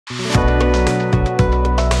Hello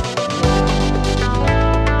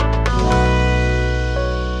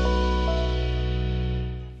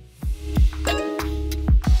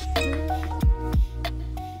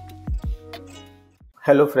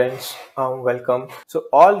friends, welcome. So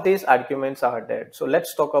all these arguments are there. So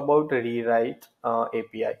let's talk about rewrite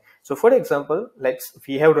API. So for example,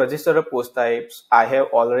 we have registered a post types. I have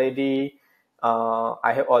already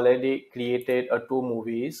created two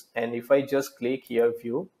movies, and if I just click here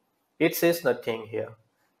view, it says nothing here.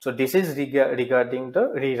 So this is regarding the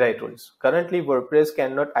rewrite rules. Currently, WordPress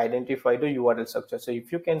cannot identify the URL structure. So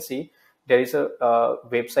if you can see, there is a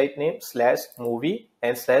website name / movie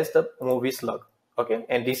and / the movie slug. Okay,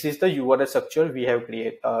 and this is the URL structure we have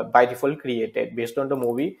created by default created based on the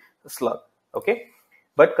movie slug. Okay,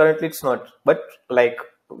 but currently it's not. But like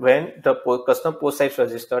when the custom post types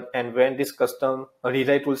registered and when this custom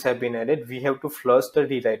rewrite rules have been added, we have to flush the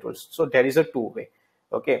rewrite rules. So there is a two-way.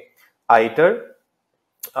 Okay, either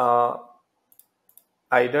uh,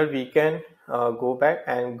 either we can go back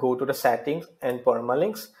and go to the settings and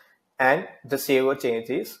permalinks and the save or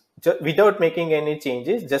changes without making any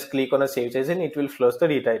changes. Just click on a save changes and it will flush the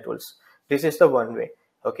rewrite rules. This is the one way.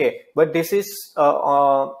 Okay, but this is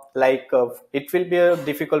it will be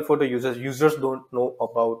difficult for the users don't know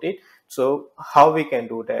about it. So how we can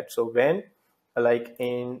do that? So when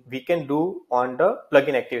we can do on the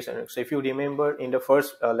plugin activation. So if you remember in the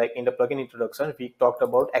first in the plugin introduction, we talked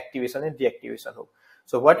about activation and deactivation hook.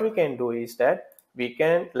 So what we can do is that we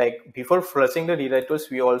can, like, before flushing the rewrite tools,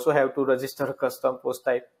 we also have to register a custom post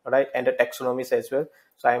type, right, and the taxonomies as well.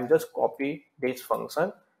 So I'm just copy this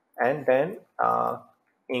function and then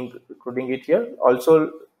including it here.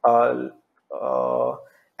 Also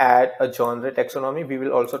add a genre taxonomy. We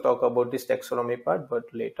will also talk about this taxonomy part,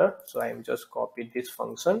 but later. So I'm just copy this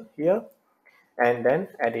function here and then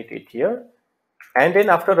edit it here. And then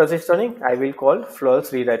after registering, I will call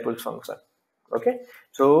flush rewrite tools function. Okay,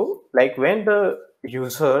 so like when the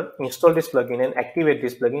user install this plugin and activate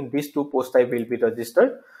this plugin, these two post type will be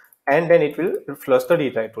registered, and then it will flush the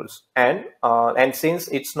rewrite rules. And since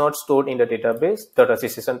it's not stored in the database, the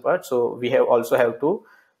registration part, so we have also have to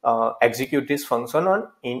execute this function on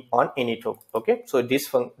init hook. Okay, so this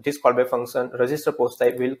callback function register post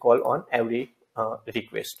type will call on every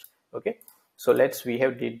request. Okay, so we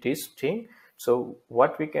have did this thing. So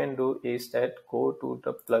what we can do is that go to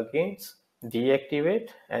the plugins, deactivate,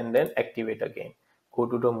 and then activate again. Go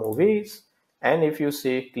to the movies, and if you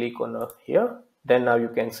see, click on here, then now you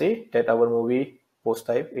can see that our movie post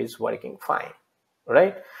type is working fine,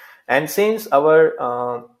 right? And since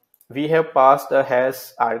our we have passed the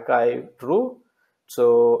has archive true,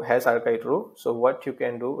 so has archive true. So what you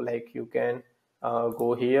can do, like you can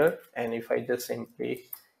go here, and if I just simply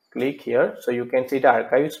click here, so you can see the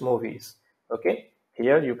archives movies. Okay,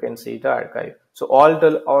 here you can see the archive. So all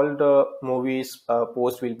the movies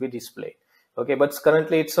post will be displayed. Okay, but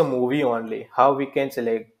currently it's a movie only. How we can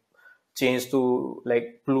select change to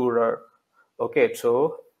like plural? Okay,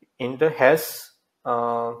 so in the has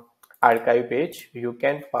archive page, you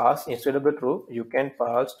can pass, instead of the true, you can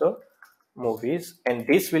pass the movies, and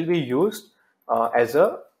this will be used as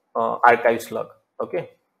a archive slug.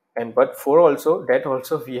 Okay, and but for also that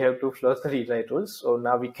also we have to flush the rewrite rules. So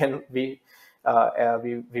now we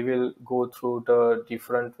will go through the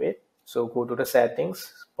different way. So go to the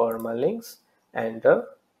settings, permalinks, and the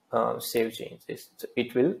save changes. So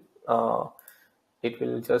it will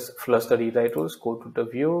just flush the rewrite rules. Go to the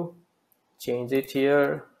view, change it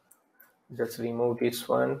here, just remove this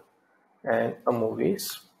one and a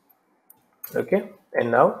movies. Okay,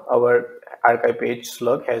 and now our archive page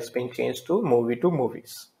slug has been changed to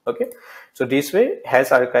movies. Okay, so this way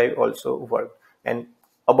has archive also work. And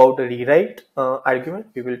about the rewrite argument,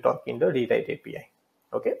 we will talk in the rewrite API.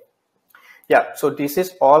 Okay, yeah, so this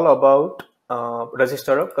is all about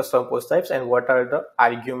register of custom post types and what are the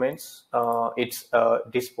arguments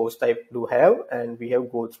this post type do have, and we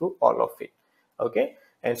have go through all of it. Okay,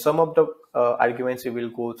 and some of the arguments we will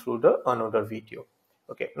go through the another video.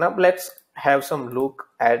 Okay, now let's have some look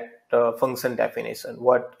at the function definition,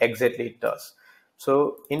 what exactly it does.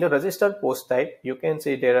 So in the registered post type, you can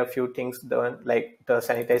see there are a few things done, like the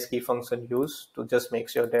sanitize key function used to just make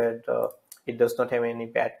sure that it does not have any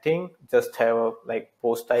bad thing, just have a like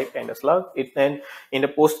post type and a slug. And in the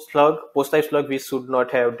post type slug, we should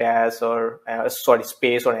not have dash or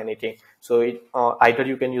space or anything. So either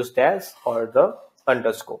you can use dash or the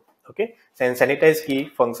underscore. Okay, and sanitize key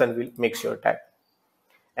function will make sure that.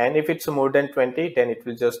 And if it's more than 20, then it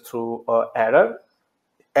will just throw an error.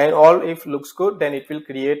 And all if looks good, then it will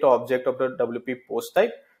create an object of the WP post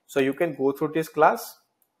type. So you can go through this class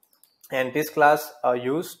and this class are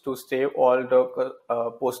used to save all the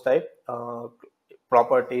post type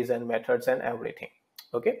properties and methods and everything.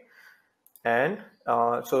 Okay, and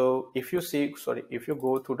so if you see, sorry, if you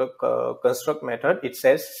go to the construct method, it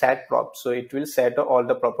says set props, so it will set all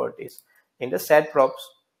the properties. In the set props,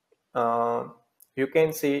 uh, you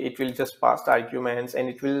can see it will just pass the arguments, and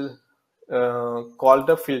it will call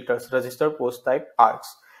the filters register post type args,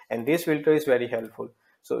 and this filter is very helpful.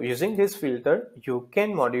 So using this filter, you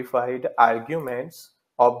can modify the arguments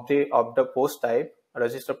of the post type,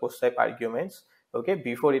 register post type arguments, okay,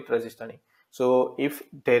 before it registering. So if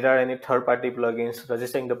there are any third-party plugins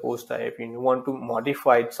registering the post type, and you want to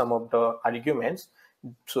modify some of the arguments,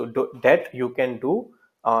 so that you can do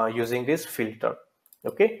using this filter.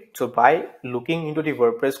 Okay, so by looking into the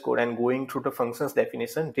WordPress code and going through the functions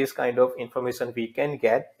definition, this kind of information we can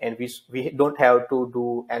get, and we don't have to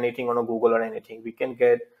do anything on a Google or anything. We can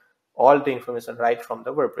get all the information right from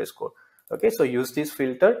the WordPress code. Okay, so use this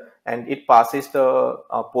filter, and it passes the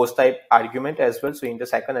post type argument as well. So in the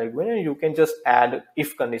second argument, you can just add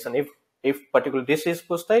if condition. If particular this is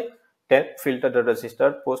post type, then filter the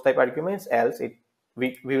registered post type arguments, else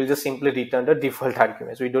we will just simply return the default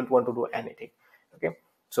arguments. We don't want to do anything. Okay,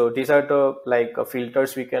 so these are the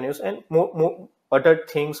filters we can use, and more other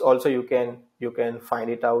things also you can find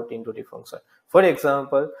it out into the function. For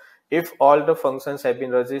example, if all the functions have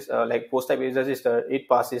been registered, like post type is registered, it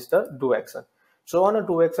passes the do action. So on a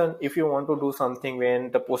do action, if you want to do something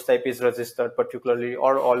when the post type is registered particularly,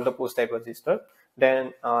 or all the post type registered,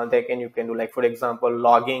 then you can do, like for example,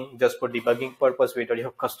 logging just for debugging purpose, whether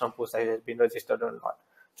your custom post type has been registered or not.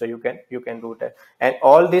 So you can do that, and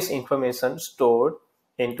all this information stored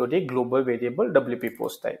into the global variable WP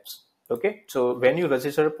post types. Okay, so when you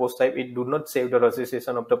register a post type, it do not save the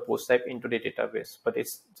registration of the post type into the database, but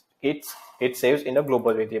it saves in a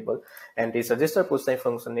global variable, and this register post type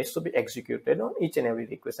function needs to be executed on each and every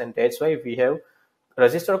request, and that's why we have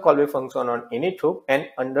register callback function on init hook, and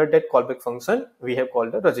under that callback function we have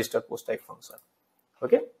called the register post type function.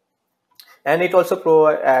 Okay, and it also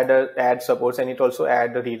provide add supports, and it also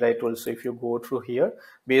add the rewrite tools. So if you go through here,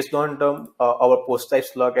 based on the our post type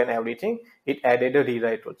slug and everything, it added the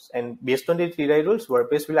rewrite tools, and based on the rewrite tools,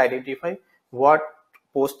 WordPress will identify what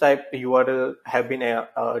post type URL have been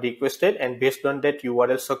requested, and based on that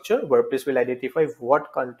URL structure, WordPress will identify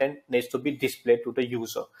what content needs to be displayed to the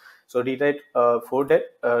user. So rewrite for that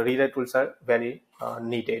rewrite tools are very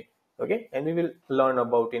needed. Okay, and we will learn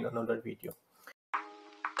about in another video.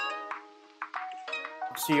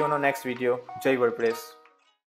 See you on our next video. Jai WordPress.